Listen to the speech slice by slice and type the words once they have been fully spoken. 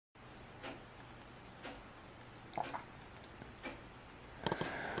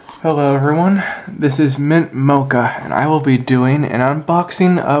Hello everyone, this is Mint Mocha, and I will be doing an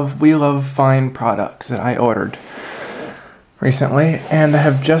unboxing of WeLoveFine products that I ordered recently, and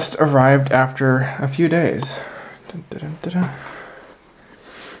have just arrived after a few days.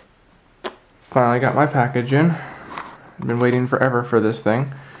 Finally got my package in. I've been waiting forever for this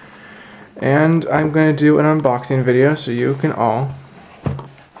thing. And I'm going to do an unboxing video so you can all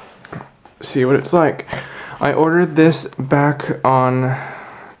see what it's like. I ordered this back on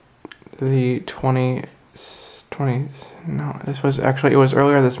the it was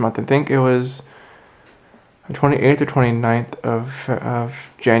earlier this month. I think it was the 28th or 29th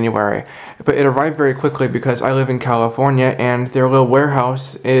of January. But it arrived very quickly because I live in California and their little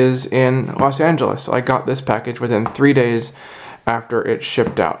warehouse is in Los Angeles. So I got this package within 3 days after it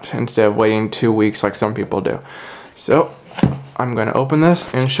shipped out, instead of waiting 2 weeks like some people do. So I'm going to open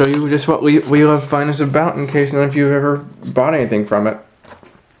this and show you just what WeLoveFine is about, in case none of you have ever bought anything from it.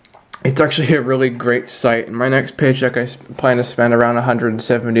 It's actually a really great site. In my next paycheck, I plan to spend around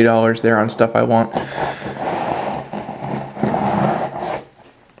 $170 there on stuff I want.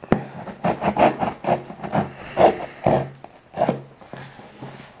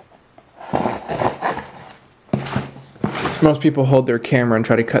 Most people hold their camera and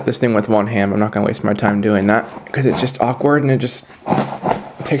try to cut this thing with one hand. I'm not going to waste my time doing that because it's just awkward and it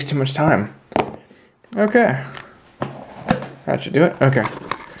takes too much time. Okay. That should do it. Okay.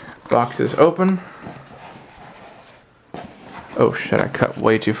 Box is open. Oh shit, I cut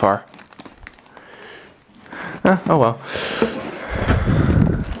way too far. Oh well.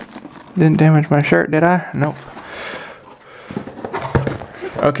 Didn't damage my shirt, did I? Nope.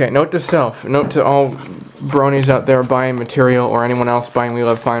 Okay, note to self. Note to all bronies out there buying material, or anyone else buying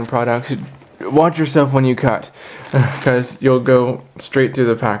WeLoveFine products. Watch yourself when you cut, because you'll go straight through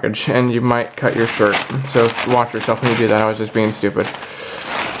the package and you might cut your shirt. So watch yourself when you do that. I was just being stupid.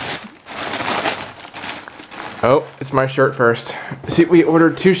 Oh, it's my shirt first. See, we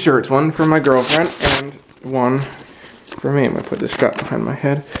ordered 2 shirts, one for my girlfriend and one for me. I'm gonna put this strap behind my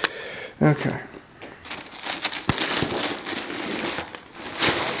head. Okay.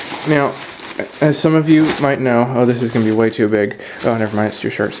 Now, as some of you might know, oh, this is gonna be way too big. Oh, never mind, it's 2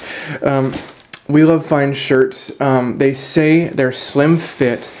 shirts. WeLoveFine shirts, they say they're slim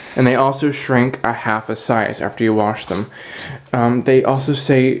fit, and they also shrink a half a size after you wash them. They also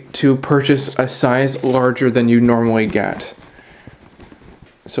say to purchase a size larger than you normally get.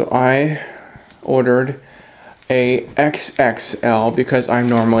 So I ordered a XXL because I'm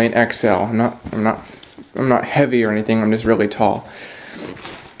normally an XL. I'm not heavy or anything. I'm just really tall.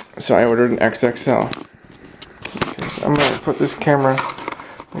 So I ordered an XXL. So I'm gonna put this camera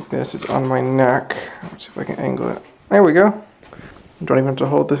like this. It's on my neck. Let's see if I can angle it. There we go. I don't even have to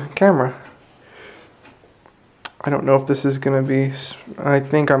hold the camera. I don't know if this is gonna be, I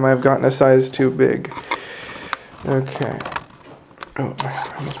think I might have gotten a size too big. Okay. Oh,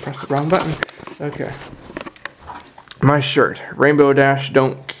 I almost pressed the wrong button. Okay. My shirt. Rainbow Dash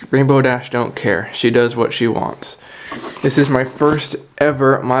don't care. She does what she wants. This is my first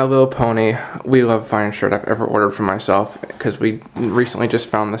ever My Little Pony WeLoveFine shirt I've ever ordered for myself, because we recently just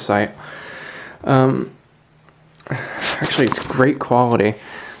found the site. Actually, it's great quality.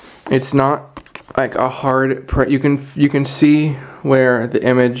 It's not like a hard print. You can see where the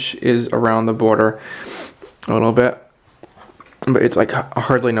image is around the border a little bit, but it's like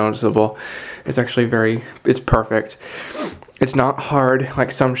hardly noticeable. It's actually it's perfect. It's not hard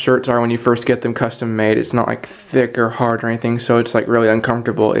like some shirts are when you first get them custom made. It's not like thick or hard or anything, so it's like really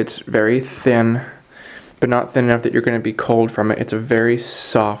uncomfortable. It's very thin, but not thin enough that you're going to be cold from it. It's a very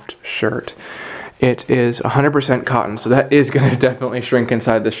soft shirt. It is 100% cotton, so that is going to definitely shrink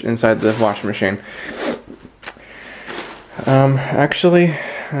inside the washing machine. Actually,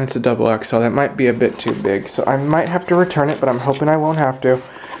 it's a double XL. That might be a bit too big, so I might have to return it, but I'm hoping I won't have to.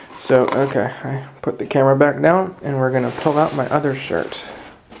 So, okay, I put the camera back down, and we're going to pull out my other shirt.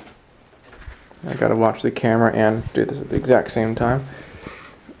 I gotta watch the camera and do this at the exact same time.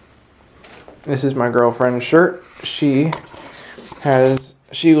 This is my girlfriend's shirt. She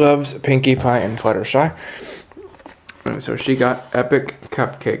loves Pinkie Pie and Fluttershy. And so she got Epic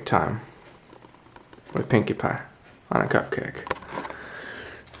Cupcake Time with Pinkie Pie on a cupcake.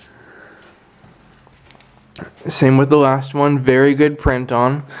 Same with the last one. Very good print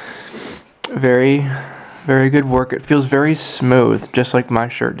on. Very good work. It feels very smooth, just like my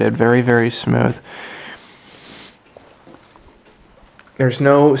shirt did. Very smooth. There's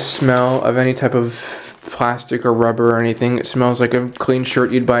no smell of any type of plastic or rubber or anything. It smells like a clean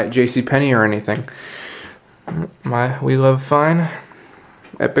shirt you'd buy at JCPenney or anything. My WeLoveFine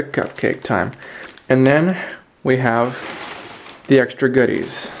Epic Cupcake Time. And then we have the extra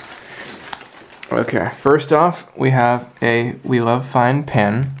goodies. Okay, first off, we have a WeLoveFine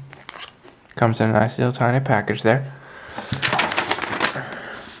pen. Comes in a nice little tiny package there.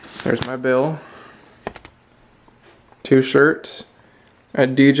 There's my bill. 2 shirts. A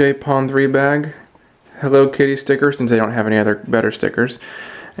DJ Pawn 3 bag. Hello Kitty sticker, since they don't have any other better stickers.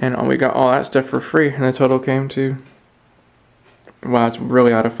 And we got all that stuff for free, and the total came to... Wow, it's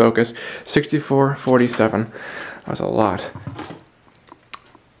really out of focus. $64.47. That was a lot.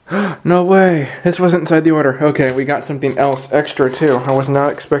 No way! This wasn't inside the order. Okay, we got something else extra too. I was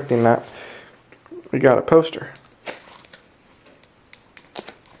not expecting that. We got a poster.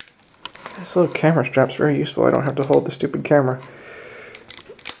 This little camera strap's very useful. I don't have to hold the stupid camera.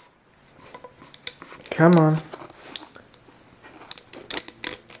 Come on.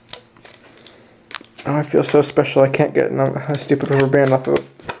 Oh, I feel so special I can't get a stupid rubber band off of it.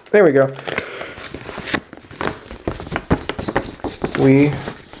 There we go. We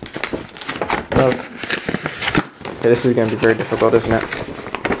love... Okay, this is going to be very difficult, isn't it?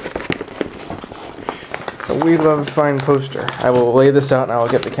 A WeLoveFine poster. I will lay this out and I will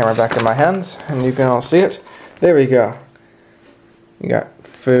get the camera back in my hands and you can all see it. There we go. You got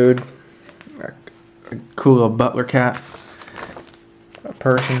food, a cool little butler cat, a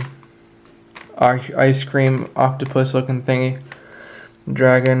person, ice cream, octopus looking thingy,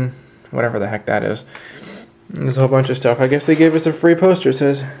 dragon, whatever the heck that is. And there's a whole bunch of stuff. I guess they gave us a free poster. It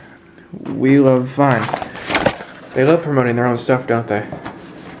says, WeLoveFine. They love promoting their own stuff, don't they?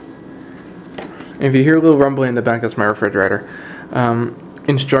 If you hear a little rumbling in the back, that's my refrigerator.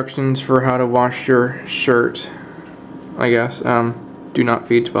 Instructions for how to wash your shirt, I guess. Do not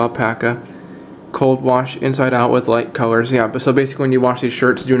feed to alpaca. Cold wash inside out with light colors. Yeah, but so basically when you wash these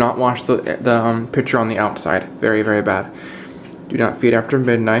shirts, do not wash the picture on the outside. Very, very bad. Do not feed after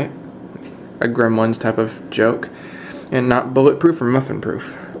midnight. A Gremlins type of joke. And not bulletproof or muffin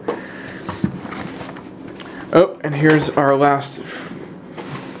proof. Oh, and here's our last...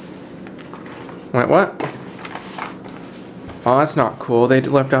 Wait, what? Oh, that's not cool. They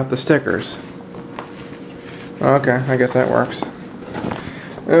left out the stickers. Okay, I guess that works.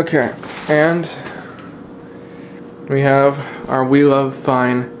 Okay, and we have our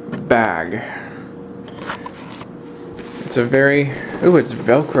WeLoveFine bag. It's a very... Ooh, it's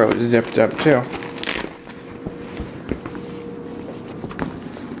Velcro zipped up too.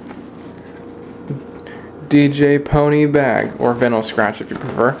 DJ Pony bag, or vinyl scratch if you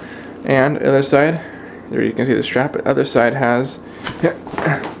prefer. And the other side, there you can see the strap. The other side has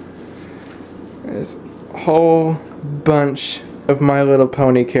this whole bunch of My Little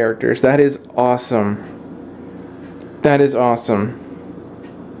Pony characters. That is awesome. That is awesome.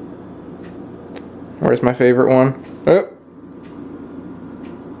 Where's my favorite one? Oh.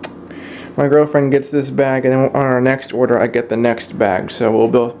 My girlfriend gets this bag, and then on our next order, I get the next bag. So we'll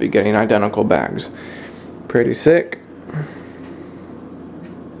both be getting identical bags. Pretty sick.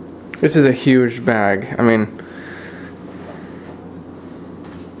 This is a huge bag. I mean,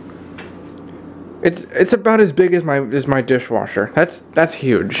 it's about as big as my dishwasher. That's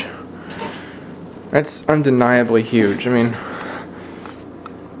huge. That's undeniably huge. I mean,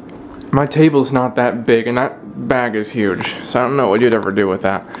 my table's not that big, and that bag is huge. So I don't know what you'd ever do with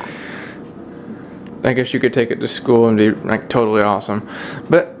that. I guess you could take it to school and be like totally awesome.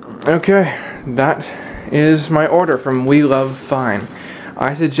 But okay, that is my order from WeLoveFine.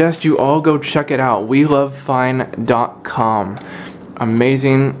 I suggest you all go check it out. WeLoveFine.com.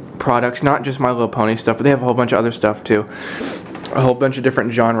 Amazing products, not just My Little Pony stuff, but they have a whole bunch of other stuff too. A whole bunch of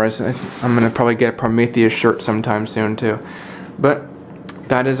different genres. I'm gonna probably get a Prometheus shirt sometime soon too. But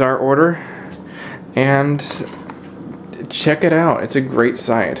that is our order, and check it out. It's a great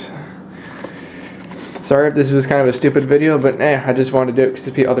site. Sorry if this was kind of a stupid video, but I just wanted to do it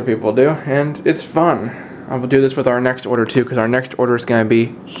because other people do, and it's fun. I will do this with our next order too, because our next order is going to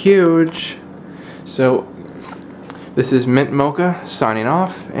be huge. So, this is Mint Mocha signing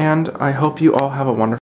off, and I hope you all have a wonderful